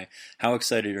the guy. How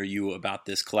excited are you about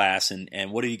this class,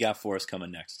 and what do you got for us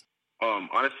coming next?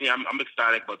 Honestly, I'm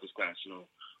ecstatic about this class.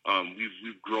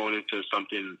 We've grown into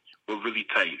something. We're really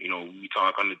tight. We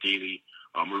talk on the daily.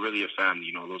 We're really a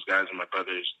family. Those guys are my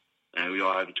brothers, and we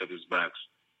all have each other's backs.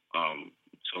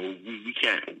 So we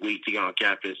can't wait to get on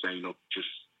campus and just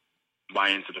buy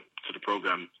into the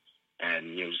program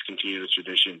and just continue the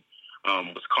tradition.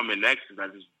 What's coming next is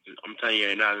I'm telling you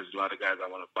right now, there's a lot of guys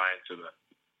that want to buy into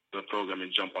the program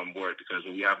and jump on board, because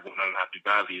what we have going on in Happy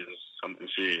Valley is something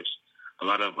serious. A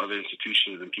lot of other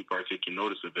institutions and people are taking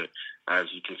notice of it. As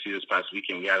you can see, this past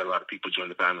weekend, we had a lot of people join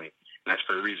the family, and that's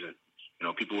for a reason.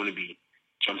 People wouldn't be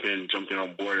jumping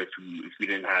on board if we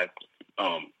didn't have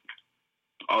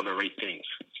all the right things.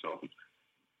 So.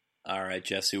 All right,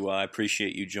 Jesse. Well, I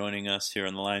appreciate you joining us here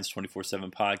on the Lions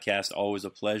 24/7 podcast. Always a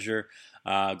pleasure.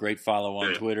 Great follow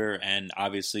on Twitter, and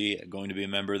obviously going to be a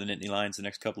member of the Nittany Lions the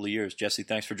next couple of years. Jesse,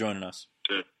 thanks for joining us.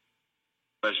 Good.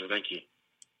 Pleasure. Thank you.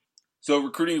 So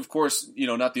recruiting, of course,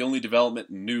 not the only development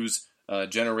and news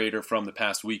generator from the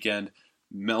past weekend.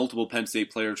 Multiple Penn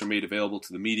State players are made available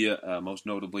to the media, most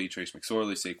notably Trace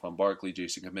McSorley, Saquon Barkley,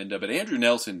 Jason Kaminda. But Andrew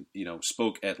Nelson,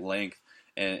 spoke at length.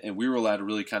 And we were allowed to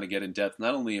really kind of get in depth,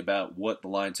 not only about what the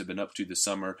Lions have been up to this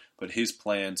summer, but his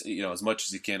plans, as much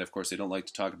as he can. Of course, they don't like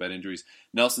to talk about injuries.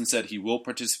 Nelson said he will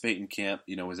participate in camp,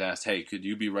 was asked, hey, could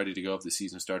you be ready to go if the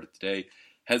season started today?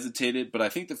 Hesitated, but I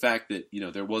think the fact that,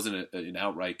 there wasn't an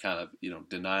outright kind of,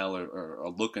 denial or a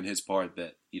look on his part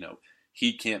that,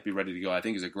 he can't be ready to go, I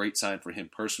think is a great sign for him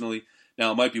personally.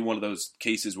 Now, it might be one of those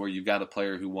cases where you've got a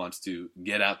player who wants to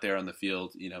get out there on the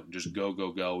field, just go,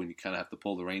 and you kind of have to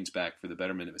pull the reins back for the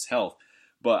betterment of his health.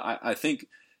 But I think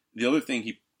the other thing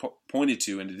he pointed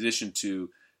to, in addition to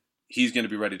he's going to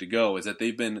be ready to go, is that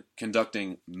they've been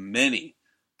conducting many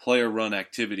player-run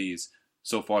activities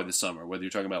so far this summer, whether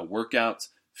you're talking about workouts,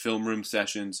 film room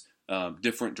sessions,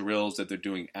 different drills that they're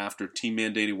doing after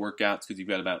team-mandated workouts, because you've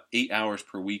got about 8 hours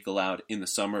per week allowed in the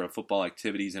summer of football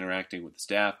activities, interacting with the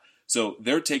staff. So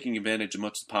they're taking advantage as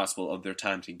much as possible of their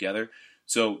time together.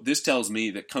 So this tells me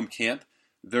that come camp,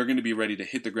 they're going to be ready to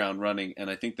hit the ground running. And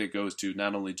I think that goes to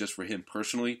not only just for him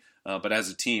personally, but as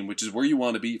a team, which is where you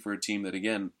want to be for a team that,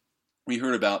 again, we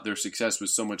heard about their success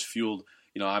was so much fueled,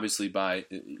 obviously by,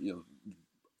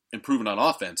 improving on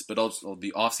offense, but also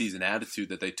the offseason attitude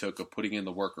that they took of putting in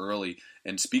the work early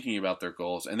and speaking about their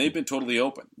goals. And they've been totally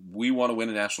open. We want to win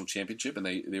a national championship, and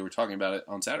they were talking about it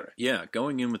on Saturday. Yeah,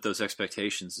 going in with those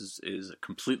expectations is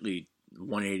completely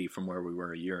 180 from where we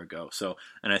were a year ago. So,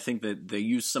 and I think that they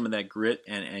used some of that grit,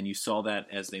 and you saw that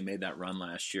as they made that run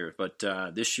last year. But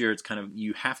this year, it's kind of,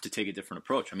 you have to take a different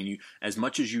approach. I mean, as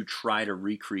much as you try to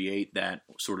recreate that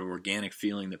sort of organic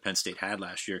feeling that Penn State had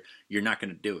last year, you're not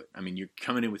going to do it. I mean, you're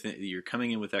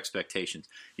coming in with expectations.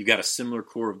 You've got a similar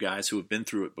core of guys who have been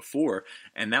through it before,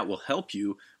 and that will help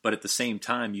you. But at the same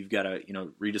time, you've got to,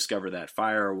 rediscover that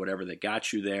fire or whatever that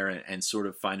got you there, and sort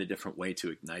of find a different way to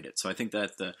ignite it. So I think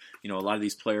that a lot of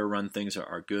these player run things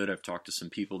are good. I've talked to some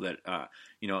people that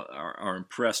are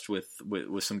impressed with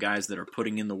some guys that are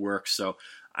putting in the work. So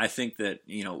I think that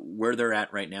where they're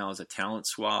at right now as a talent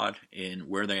squad, and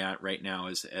where they're at right now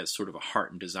as sort of a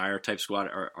heart and desire type squad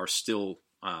are still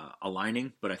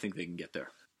aligning, but I think they can get there.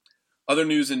 Other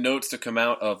news and notes to come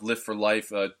out of Lift for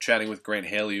Life, chatting with Grant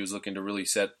Haley, who's looking to really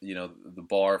set the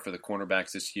bar for the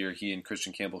cornerbacks this year. He and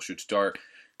Christian Campbell should start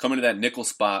coming to that nickel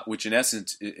spot, which in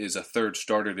essence is a third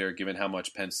starter there, given how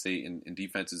much Penn State and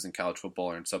defenses in college football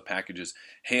are in sub-packages.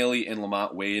 Haley and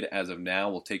Lamont Wade, as of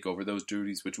now, will take over those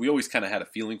duties, which we always kind of had a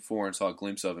feeling for and saw a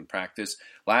glimpse of in practice.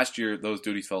 Last year, those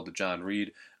duties fell to John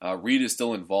Reed. Reed is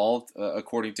still involved,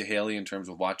 according to Haley, in terms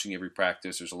of watching every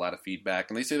practice. There's a lot of feedback,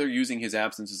 and they say they're using his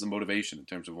absence as a motivation in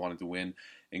terms of wanting to win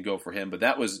and go for him. But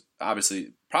that was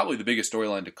obviously probably the biggest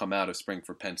storyline to come out of spring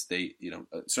for Penn State,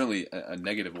 certainly a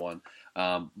negative one.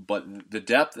 But the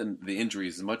depth and the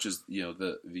injuries, as much as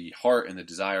the heart and the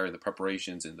desire and the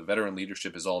preparations and the veteran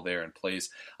leadership is all there in place.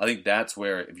 I think that's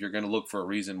where, if you're going to look for a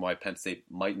reason why Penn State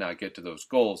might not get to those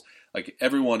goals, like,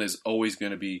 everyone is always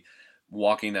going to be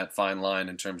walking that fine line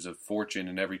in terms of fortune,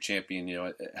 and every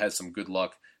champion, has some good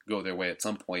luck go their way at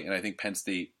some point. And I think Penn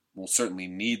State will certainly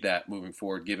need that moving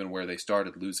forward, given where they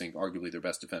started losing arguably their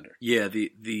best defender. Yeah,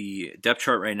 the depth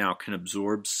chart right now can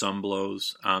absorb some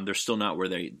blows. They're still not where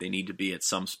they need to be at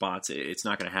some spots. It's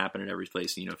not going to happen at every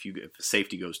place. You know, if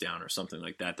safety goes down or something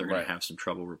like that, they're going to have some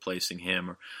trouble replacing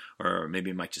him, or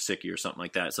maybe Mike Gesicki or something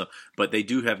like that. So, but they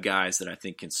do have guys that I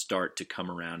think can start to come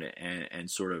around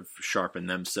and sort of sharpen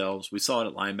themselves. We saw it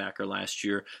at linebacker last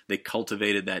year. They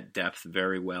cultivated that depth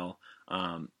very well.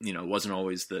 You know, it wasn't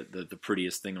always the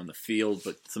prettiest thing on the field,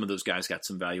 but some of those guys got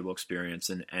some valuable experience,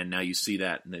 and now you see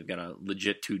that, and they've got a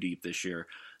legit 2 deep this year.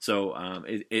 So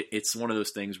it's one of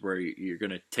those things where you're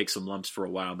going to take some lumps for a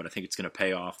while, but I think it's going to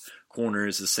pay off. Corner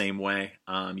is the same way.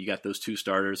 You got those 2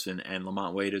 starters, and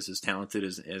Lamont Wade is as talented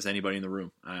as anybody in the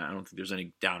room. I don't think there's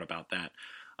any doubt about that.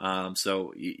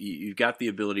 So you've got the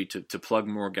ability to plug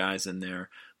more guys in there.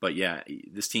 But yeah,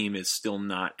 this team is still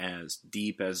not as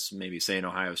deep as maybe, say, in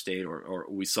Ohio State or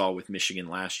we saw with Michigan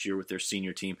last year with their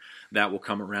senior team. That will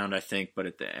come around, I think.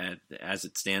 But as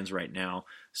it stands right now,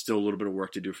 still a little bit of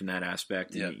work to do from that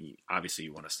aspect. Yeah. And obviously,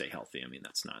 you want to stay healthy. I mean,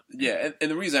 that's not. Yeah, and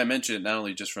the reason I mentioned it, not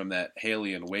only just from that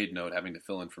Haley and Wade note, having to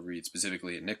fill in for Reed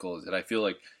specifically at nickel, is that I feel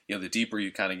like, you know, the deeper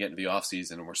you kind of get into the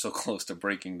offseason, and we're so close to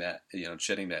breaking that, you know,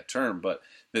 shedding that term, but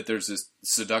that there's this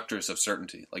seductress of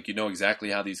certainty. Like, you know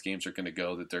exactly how these games are going to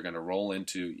go, that they're going to roll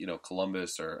into, you know,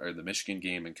 Columbus or the Michigan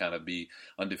game and kind of be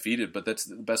undefeated. But that's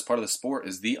the best part of the sport,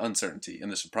 is the uncertainty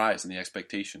and the surprise and the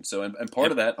expectation. So, and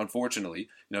part of that, unfortunately, you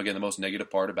know, again, the most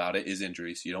negative part about it is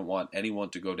injuries. You don't want anyone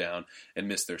to go down and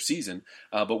miss their season.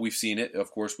 But we've seen it,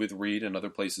 of course, with Reed and other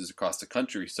places across the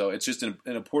country. So it's just an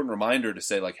important reminder to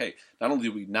say, like, hey, not only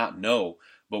do we not know,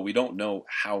 but we don't know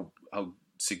how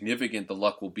significant the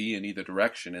luck will be in either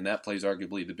direction, and that plays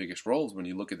arguably the biggest roles when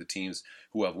you look at the teams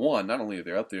who have won. Not only are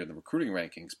they up there in the recruiting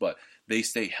rankings, but they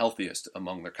stay healthiest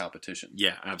among their competition.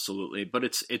 Yeah, absolutely. But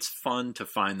it's fun to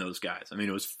find those guys. I mean,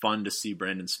 it was fun to see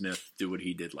Brandon Smith do what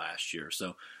he did last year.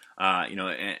 So, you know,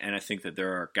 and I think that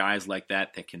there are guys like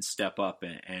that can step up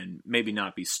and maybe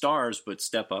not be stars, but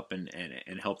step up and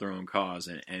help their own cause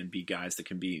and be guys that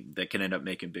can end up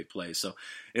making big plays. So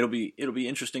it'll be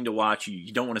interesting to watch.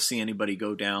 You don't want to see anybody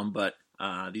go down, but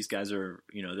these guys are,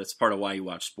 you know, that's part of why you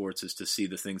watch sports, is to see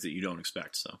the things that you don't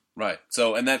expect. So right.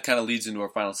 So, and that kind of leads into our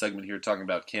final segment here, talking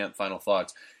about camp. Final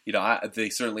thoughts. You know, they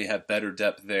certainly have better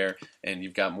depth there, and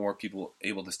you've got more people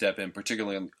able to step in,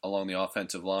 particularly along the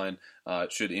offensive line.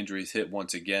 Should injuries hit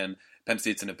once again, Penn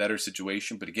State's in a better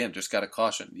situation, but again, just got to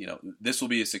caution. You know, this will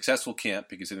be a successful camp,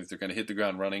 because if they're going to hit the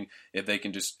ground running, if they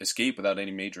can just escape without any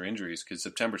major injuries, because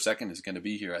September 2nd is going to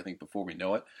be here, I think, before we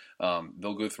know it.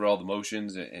 They'll go through all the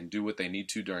motions and do what they need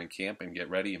to during camp and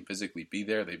get ready and physically be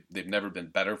there. They've never been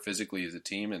better physically as a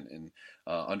team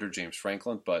under James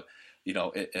Franklin, but you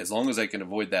know, as long as they can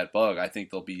avoid that bug, I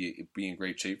think they'll be in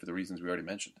great shape for the reasons we already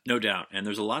mentioned. No doubt. And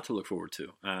there's a lot to look forward to.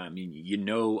 I mean, you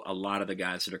know, a lot of the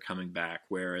guys that are coming back,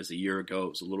 whereas a year ago it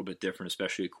was a little bit different,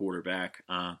 especially a quarterback.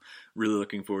 Really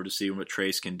looking forward to seeing what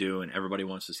Trace can do, and everybody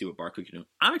wants to see what Barkley can do.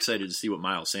 I'm excited to see what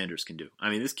Miles Sanders can do.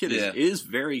 I mean, this kid is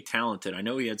very talented. I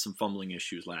know he had some fumbling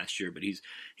issues last year, but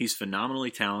he's phenomenally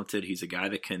talented. He's a guy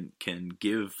that can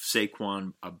give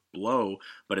Saquon a blow,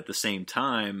 but at the same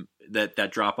time,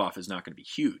 that drop-off is not going to be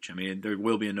huge. I mean, there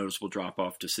will be a noticeable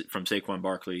drop-off from Saquon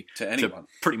Barkley to anyone, to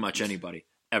pretty much anybody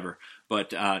ever.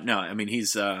 But no, I mean,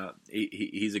 he's a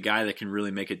guy that can really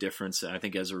make a difference. I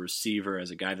think as a receiver, as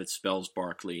a guy that spells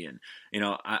Barkley, and you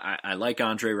know, I like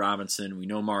Andre Robinson. We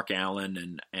know Mark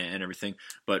Allen and everything,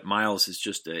 but Miles is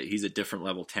just he's a different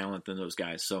level talent than those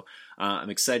guys. So I'm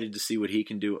excited to see what he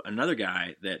can do. Another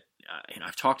guy that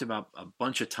I've talked about a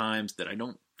bunch of times that I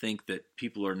don't think that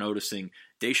people are noticing,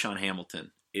 DaeSean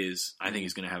Hamilton I think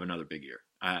he's going to have another big year.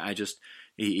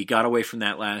 He got away from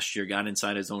that last year, got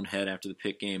inside his own head after the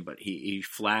Pitt game, but he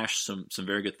flashed some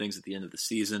very good things at the end of the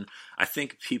season. I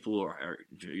think people are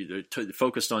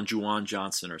focused on Juwan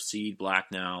Johnson or Seed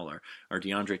Blacknell or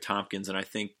DeAndre Tompkins, and I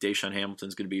think DaeSean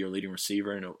Hamilton's going to be your leading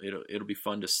receiver, and it'll be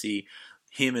fun to see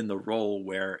him in the role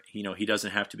where, you know, he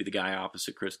doesn't have to be the guy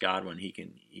opposite Chris Godwin. He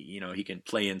can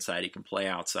play inside, he can play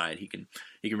outside, he can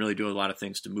really do a lot of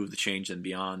things to move the chains and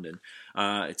beyond. And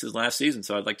it's his last season,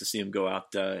 so I'd like to see him go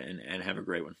out and have a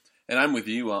great one. And I'm with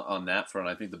you on that front.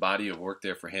 I think the body of work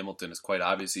there for Hamilton is quite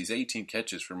obvious. He's 18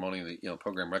 catches for owning the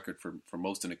program record for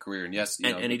most in a career. And yes,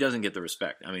 and he doesn't get the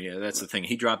respect. I mean, that's the thing.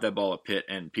 He dropped that ball at Pitt,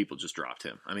 and people just dropped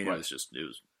him. I mean, right. It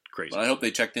was crazy. Well, I hope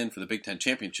they checked in for the Big Ten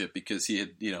championship because he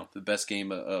had, the best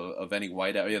game of any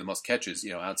wideout. He had the most catches,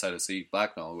 outside of Sadiq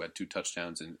Blacknall, who had 2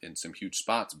 touchdowns in some huge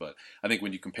spots. But I think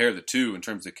when you compare the two in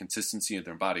terms of consistency in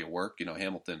their body of work,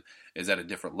 Hamilton is at a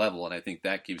different level, and I think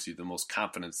that gives you the most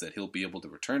confidence that he'll be able to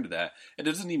return to that. It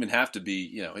doesn't even have to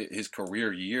be, his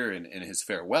career year and his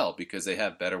farewell because they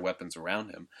have better weapons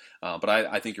around him. But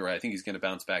I think you're right. I think he's going to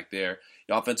bounce back there.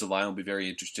 The offensive line will be very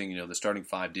interesting. The starting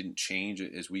 5 didn't change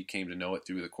as we came to know it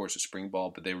through the course of spring ball,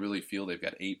 but they really feel they've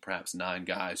got 8, perhaps 9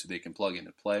 guys who they can plug in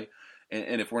and play.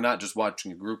 And if we're not just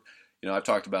watching a group, I've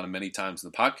talked about him many times in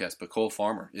the podcast, but Cole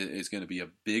Farmer is going to be a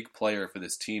big player for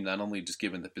this team, not only just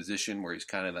given the position where he's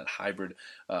kind of that hybrid,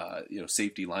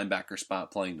 safety linebacker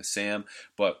spot playing the Sam,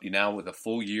 but now with a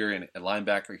full year in at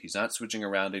linebacker, he's not switching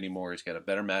around anymore. He's got a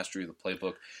better mastery of the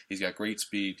playbook. He's got great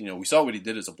speed. We saw what he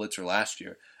did as a blitzer last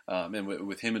year. And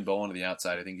with him and Bowen on the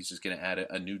outside, I think he's just going to add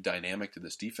a new dynamic to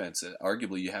this defense that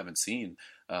arguably you haven't seen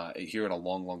here in a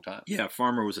long, long time. Yeah,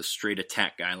 Farmer was a straight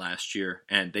attack guy last year,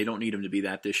 and they don't need him to be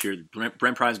that this year.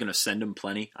 Brent Pry's going to send him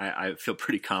plenty. I feel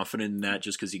pretty confident in that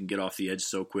just because he can get off the edge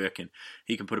so quick and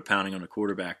he can put a pounding on a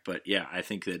quarterback. But yeah, I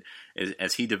think that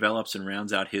as he develops and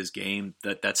rounds out his game,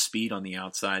 that speed on the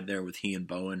outside there with he and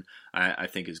Bowen, I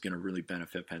think is going to really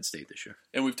benefit Penn State this year.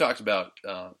 And we've talked about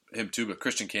him too, but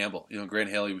Christian Campbell, Grant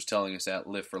Haley was telling us at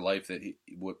Lift for Life that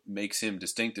what makes him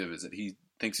distinctive is that he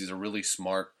thinks he's a really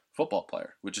smart football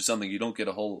player, which is something you don't get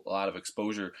a whole lot of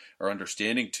exposure or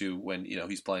understanding to when,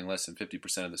 he's playing less than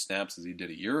 50% of the snaps as he did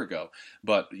a year ago.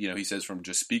 But, he says from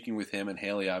just speaking with him, and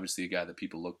Haley, obviously a guy that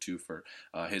people look to for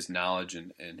his knowledge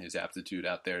and his aptitude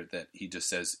out there, that he just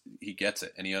says he gets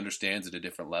it and he understands at a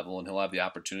different level, and he'll have the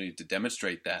opportunity to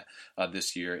demonstrate that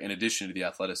this year, in addition to the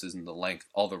athleticism, the length,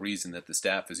 all the reason that the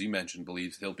staff, as you mentioned,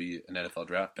 believes he'll be an NFL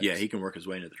draft pick. Yeah, he can work his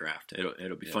way into the draft.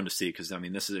 It'll be fun to see because,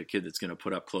 this is a kid that's going to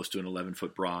put up close to an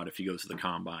 11-foot broad if he goes to the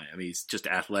combine. He's just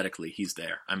athletically, he's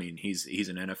there. He's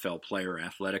an NFL player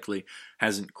athletically.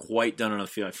 Hasn't quite done it on the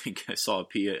field. I think I saw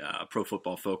a Pro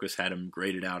Football Focus had him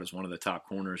graded out as one of the top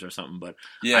corners or something. But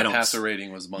passer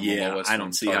rating was among the lowest. I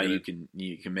don't see how you can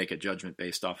make a judgment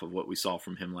based off of what we saw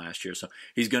from him last year. So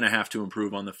he's going to have to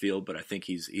improve on the field, but I think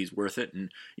he's worth it.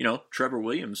 And Trevor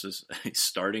Williams is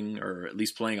starting or at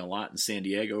least playing a lot in San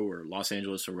Diego or Los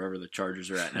Angeles or wherever the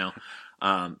Chargers are at now.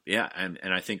 And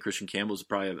I think Christian Campbell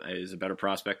is a better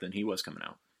prospect than he was coming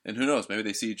out. And who knows? Maybe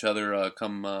they see each other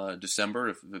come December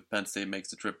if Penn State makes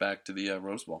the trip back to the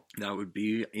Rose Bowl. That would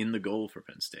be in the goal for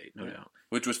Penn State, no doubt.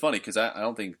 Which was funny because I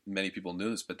don't think many people knew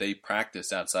this, but they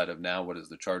practice outside of now what is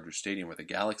the Chargers Stadium where the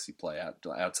Galaxy play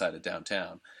outside of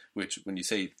downtown, which when you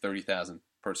say 30,000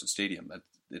 person stadium,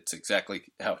 it's exactly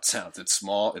how it sounds. It's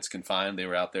small, it's confined. They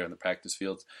were out there in the practice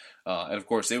fields. And of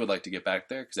course, they would like to get back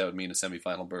there because that would mean a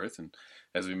semifinal berth. And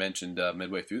as we mentioned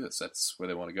midway through this, that's where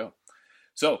they want to go.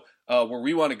 So where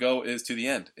we want to go is to the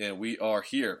end. And we are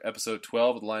here, episode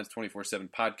 12 of the Lions 24/7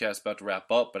 podcast, about to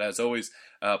wrap up. But as always,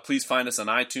 please find us on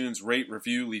iTunes, rate,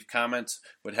 review, leave comments,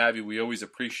 what have you. We always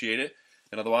appreciate it.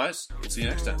 And otherwise, we'll see you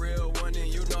next time.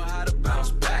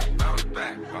 Bounce back, bounce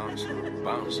back, bounce,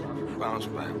 bounce, bounce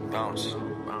back, bounce,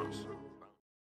 bounce.